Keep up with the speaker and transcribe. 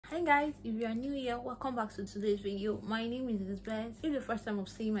Hi guys, if you are new here, welcome back to today's video. My name is Elizabeth. If the first time of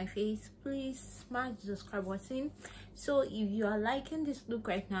seeing my face, please smash the subscribe button. So if you are liking this look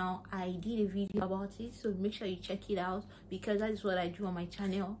right now, I did a video about it, so make sure you check it out, because that is what I do on my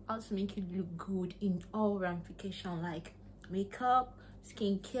channel, how to make it look good in all ramifications like makeup,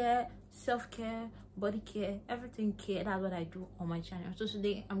 skincare, self-care, body care, everything care. That's what I do on my channel. So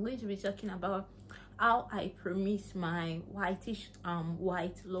today I'm going to be talking about how I promise my whitish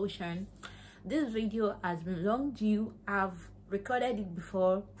white lotion. This video has been long due. I've recorded it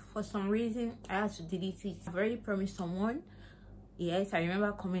before. For some reason I had to delete it. I've already promised someone. Yes, I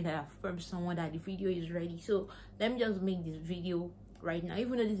remember comment that I've promised someone that the video is ready. So let me just make this video right now,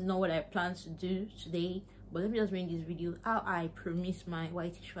 even though this is not what I plan to do today. But let me just make this video how I promise my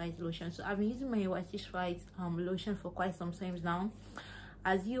whitish white lotion. So I've been using my whitish white lotion for quite some time now.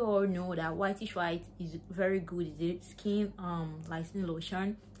 As you all know, that whitish white is very good. It's a skin lightening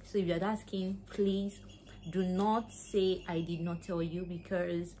lotion. So if you're that skin, please do not say I did not tell you,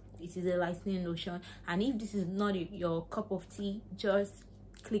 because it is a lightening lotion. And if this is not your cup of tea, just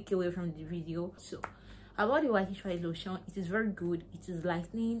click away from the video. So about the whitish white lotion, it is very good. It is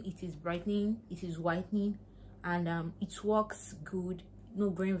lightening, it is brightening, it is whitening, and it works good.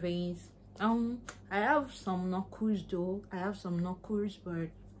 No green veins. I have some knuckles though. I have some knuckles, but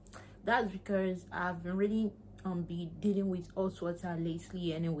that's because I've been really be dealing with hot water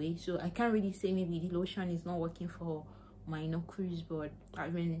lately anyway. So I can't really say maybe the lotion is not working for my knuckles, but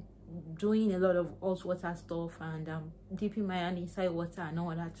I've been doing a lot of hot water stuff and dipping my hand inside water and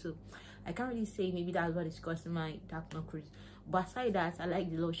all that. So I can't really say maybe that's what is causing my dark knuckles. But aside that, I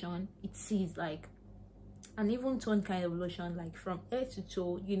like the lotion. It sees like an even tone kind of lotion, like from head to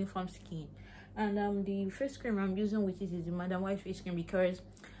toe, uniform skin. And the face cream I'm using with it is the Madam White face cream, because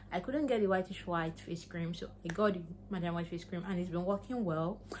I couldn't get the whitish white face cream, so I got the Madam White face cream and it's been working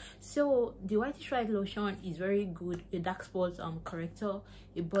well. So the whitish white lotion is very good, a dark spots corrector,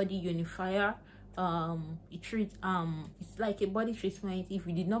 a body unifier. It treats it's like a body treatment. If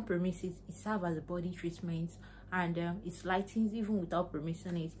you did not promise it, it serves as a body treatment, and it lightens even without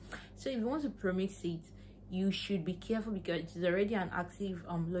promising it. So if you want to promise it, you should be careful, because it is already an active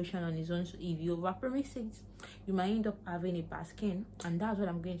lotion on its own. So if you over promise it, you might end up having a bad skin, and that's what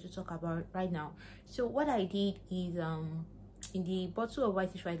I'm going to talk about right now. So what I did is in the bottle of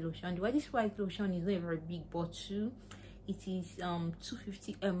whitish white lotion, the whitish white lotion is not a very big bottle. It is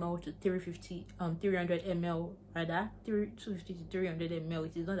 250 ml to 300 ml, rather 250 to 300 ml.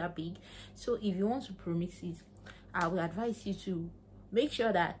 It is not that big. So if you want to promise it, I would advise you to make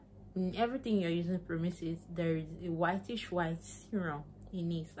sure that in everything you're using promises, there is a whitish white serum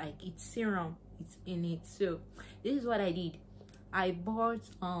in it. Like it's serum, it's in it. So this is what I did. I bought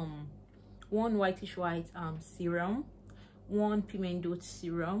one whitish white serum, one pimento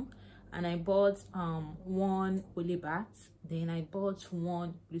serum, and I bought one Olibat. Then I bought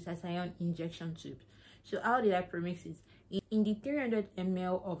one glutathione injection tube. So how did I premix it? In the 300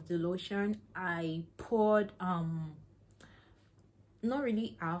 ml of the lotion, I poured not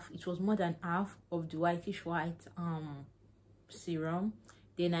really half, it was more than half of the whitish white serum.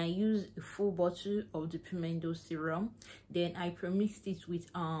 Then I used a full bottle of the pimento serum. Then I premixed it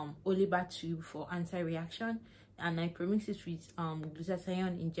with Olibat tube for anti-reaction, and I premixed it with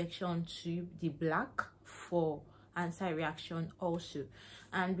glutathione injection tube, the black, for anti-reaction also.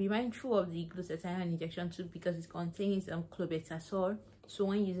 And be mindful of the glutathione injection tube, because it contains clobetasol. So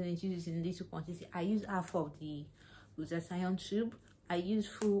when using it, use it in little quantity. I use half of the glutathione tube, I used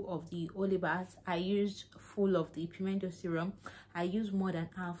full of the Olibat, I used full of the pimento serum, I used more than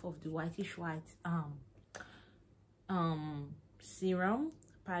half of the whitish white serum,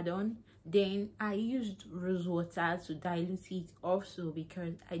 pardon. Then I used rose water to dilute it also,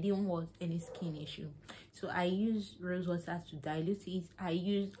 because I didn't want any skin issue. So I used rose water to dilute it. I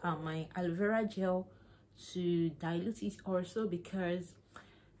used my aloe vera gel to dilute it also, because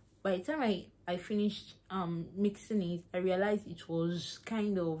by the time I finished mixing it, I realized it was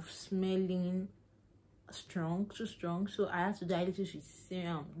kind of smelling too strong. So I had to dilute it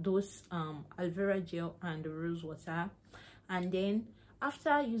with those aloe vera gel and the rose water. And then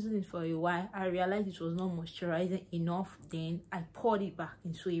after using it for a while, I realized it was not moisturizing enough. Then I poured it back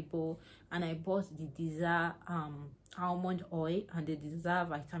into a bowl, and I bought the Desire almond oil and the Desire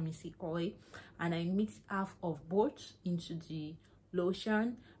vitamin C oil, and I mixed half of both into the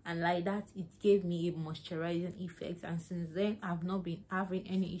lotion, and like that it gave me a moisturizing effect. And since then, I've not been having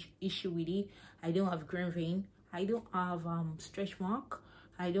any issue with it. I don't have green vein, I don't have stretch mark,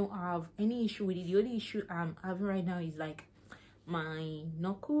 I don't have any issue with it. The only issue I'm having right now is like my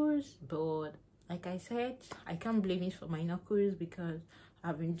knuckles, but like I said, I can't blame it for my knuckles, because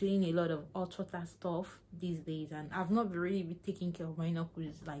I've been doing a lot of hot water stuff these days, and I've not really been taking care of my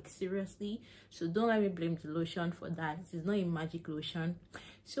knuckles like seriously. So don't let me blame the lotion for that. It is not a magic lotion.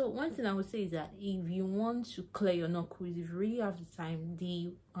 So one thing I would say is that if you want to clear your knuckles, if you really have the time,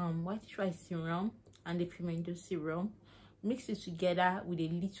 the whitish white serum and the pimento serum, mix it together with a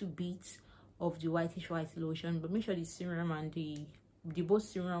little bit of the whitish white lotion, but make sure the serum and the both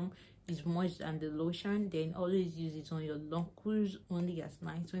serum is moist than the lotion. Then always use it on your knuckles only at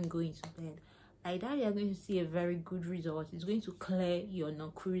night when going to bed. Like that, you're going to see a very good result. It's going to clear your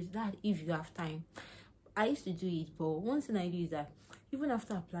knuckles, that if you have time. I used to do it, but one thing I do is that even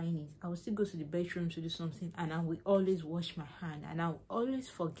after applying it, I will still go to the bedroom to do something, and I will always wash my hand, and I will always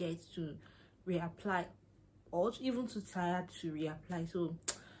forget to reapply, or even too tired to reapply. So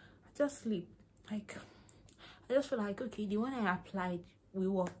I just sleep. Like, I just feel like, okay, the one I applied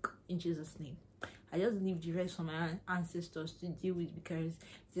will work in Jesus' name. I just leave the rest for my ancestors to deal with, because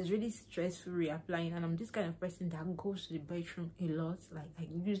it is really stressful reapplying, and I'm this kind of person that goes to the bedroom a lot. Like, I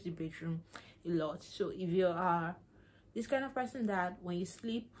use the bedroom a lot. So if you are this kind of person that when you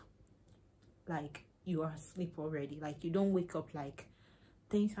sleep, like, you are asleep already, like you don't wake up like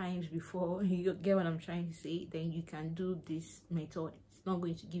 10 times before you get what I'm trying to say, then you can do this method. It's not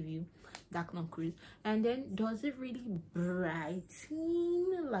going to give you dark knuckles. And then, does it really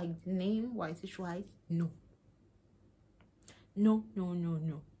brighten like the name whitish white? No,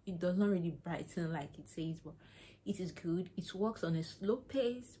 it does not really brighten like it says, but it is good. It works on a slow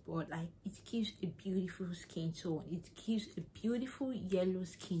pace, but like, it gives a beautiful skin tone. It gives a beautiful yellow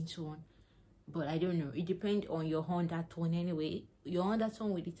skin tone. But I don't know, it depends on your undertone anyway. Your undertone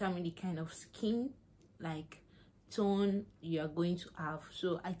will determine the kind of skin like tone you are going to have.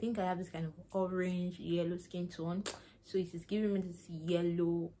 So I think I have this kind of orange yellow skin tone, so it is giving me this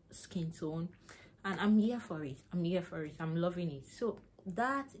yellow skin tone, and I'm here for it. I'm loving it. So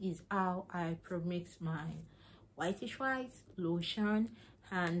that is how I PROMIX my whitish white lotion,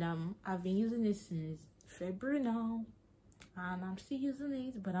 and I've been using it since February now, and I'm still using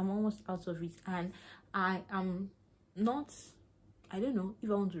it, but I'm almost out of it, and I am not, I don't know if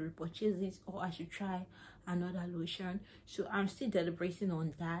I want to repurchase it or I should try another lotion. So I'm still deliberating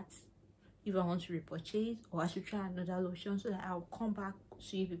on that, if I want to repurchase or I should try another lotion, so that I'll come back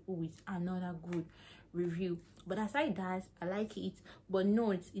to you people with another good review. But aside that, I like it, but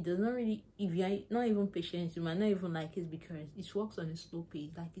no, it does not really, if you're not even patient, you might not even like it, because it works on a slow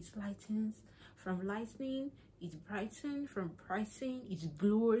pace. Like, it lightens from lightening, it brightens from brightening, it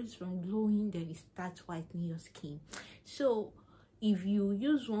glows from glowing, then it starts whitening your skin. So if you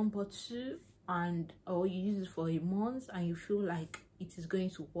use one bottle or you use it for a month and you feel like it is going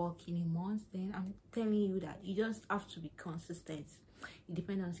to work in a month, then I'm telling you that you just have to be consistent. It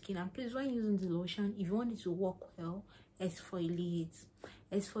depends on skin. And please, when using the lotion, if you want it to work well, exfoliate.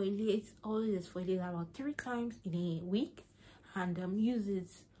 Always exfoliate about 3 times in a week, and use it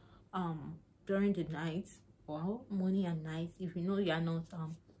during the night, or morning and night, if you know you are not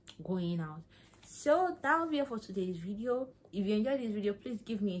going out. So that will be it for today's video. If you enjoyed this video, please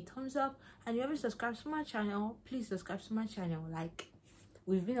give me a thumbs up, and if you haven't subscribed to my channel, please subscribe to my channel. Like,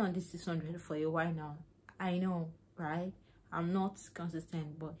 we've been on this 600 for a while now. I know, right? I'm not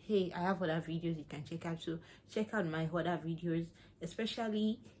consistent, but hey, I have other videos you can check out. So check out my other videos,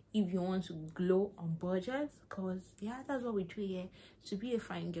 especially if you want to glow on budget, because yeah, that's what we do here. To be a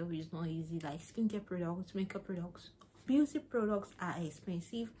fine girl is not easy. Like, skincare products, makeup products, beauty products are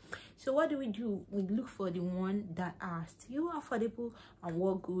expensive. So what do? We look for the one that are still affordable and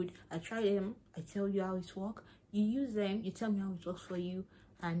work good. I try them, I tell you how it works, you use them, you tell me how it works for you,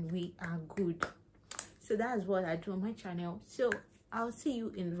 and we are good. So that's what I do on my channel. So I'll see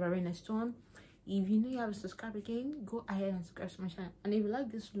you in the very next one. If you know you haven't subscribed again, go ahead and subscribe to my channel. And if you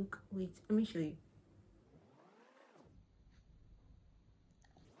like this look, wait, let me show you.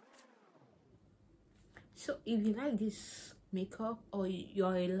 So if you like this makeup, or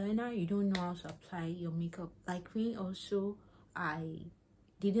you're a learner, you don't know how to apply your makeup like me, also I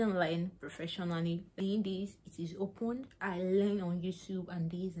didn't learn professionally. Doing this, it is open. I learn on YouTube and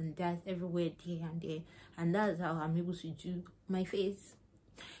this and that, everywhere, there and there, and that's how I'm able to do my face.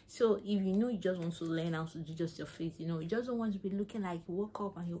 So if you know you just want to learn how to do just your face, you know, you just don't want to be looking like you woke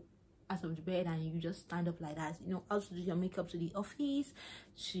up and you out of the bed and you just stand up like that, you know how to do your makeup to the office,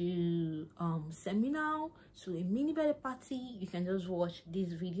 to seminar, to a mini birthday party, you can just watch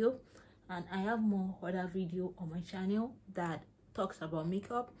this video. And I have more other video on my channel that talks about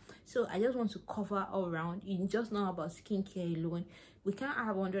makeup, so I just want to cover all around. You just know about skincare alone. We can't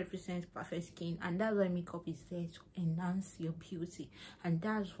have 100% perfect skin, and that's why makeup is there to enhance your beauty, and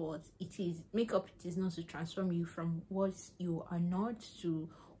that's what it is. Makeup, it is not to transform you from what you are not to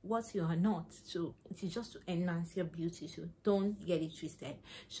what you are not, so it is just to enhance your beauty, so don't get it twisted.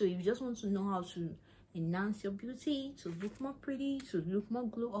 So if you just want to know how to enhance your beauty, to look more pretty, to look more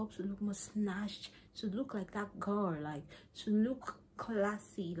glow up, to look more snatched, to look like that girl, like to look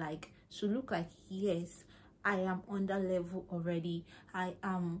classy, like to look like, yes, I am on that level already. I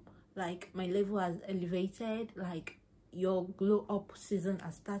am like, my level has elevated, like your glow up season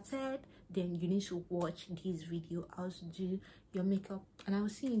has started, then you need to watch this video how to do your makeup, and I will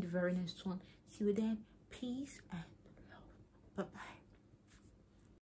see you in the very next one. See you then. Peace and love. Bye bye.